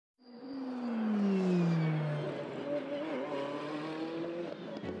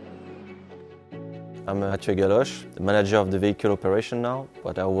I'm Mathieu Galoche, the manager of the vehicle operation now,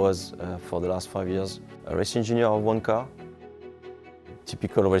 but I was for the last 5 years a race engineer of one car.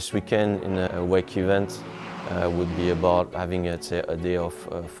 Typical race weekend in a WEC event would be about having a day of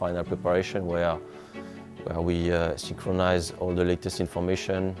final preparation where we synchronize all the latest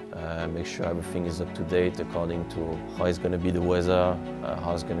information, make sure everything is up to date according to how it's going to be the weather,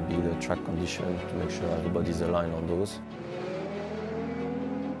 how it's going to be the track condition, to make sure everybody's aligned on those.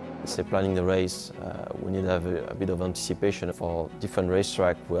 Say planning the race, we need to have a bit of anticipation. For different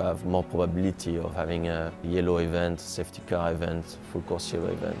racetracks, we have more probability of having a yellow event, safety car event, full course zero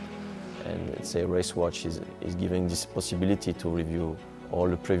event. And let's say RaceWatch is giving this possibility to review all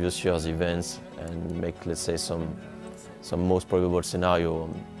the previous year's events and make, let's say, some most probable scenario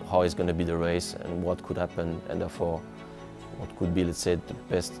on how it's going to be the race and what could happen, and therefore what could be, let's say, the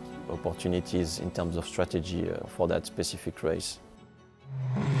best opportunities in terms of strategy for that specific race.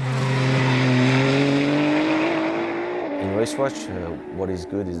 In RaceWatch, what is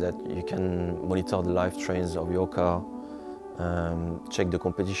good is that you can monitor the live trains of your car, check the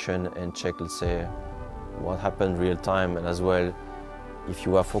competition and check, let's say, what happened real time, and as well, if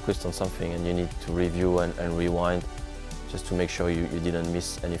you are focused on something and you need to review and rewind, just to make sure you didn't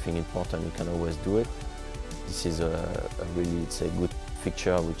miss anything important, you can always do it. This is a really, let's say, good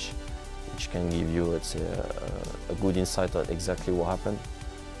feature which can give you, let's say, a good insight on exactly what happened.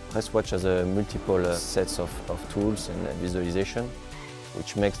 RaceWatch has multiple sets of tools and visualization,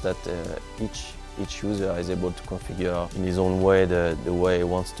 which makes that each user is able to configure in his own way the way he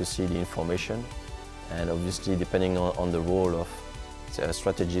wants to see the information. And obviously, depending on the role of, say, a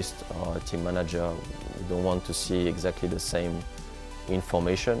strategist or a team manager, we don't want to see exactly the same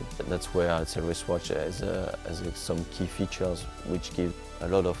information. That's where, I'd say, RaceWatch has some key features which give a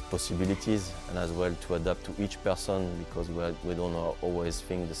lot of possibilities, and as well to adapt to each person, because we don't always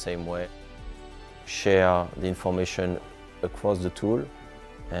think the same way. Share the information across the tool,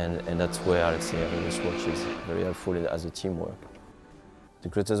 and that's where, I'd say, RaceWatch is very helpful as a teamwork. The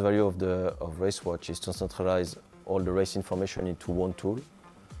greatest value of RaceWatch is to centralize all the race information into one tool,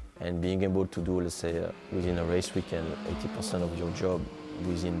 and being able to do, let's say, within a race weekend, 80% of your job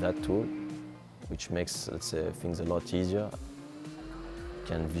within that tool, which makes, let's say, things a lot easier.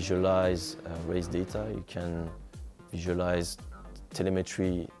 You can visualize race data, you can visualize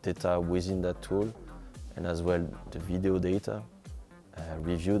telemetry data within that tool, and as well the video data,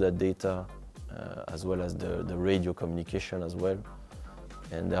 review that data, as well as the radio communication as well.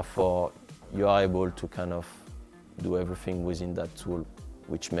 And therefore, you are able to kind of do everything within that tool,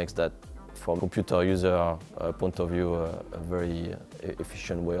 which makes that, from a computer user point of view, a very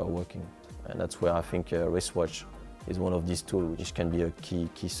efficient way of working. And that's where I think RaceWatch is one of these tools which can be a key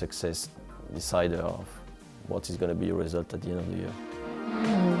success decider of what is going to be a result at the end of the year.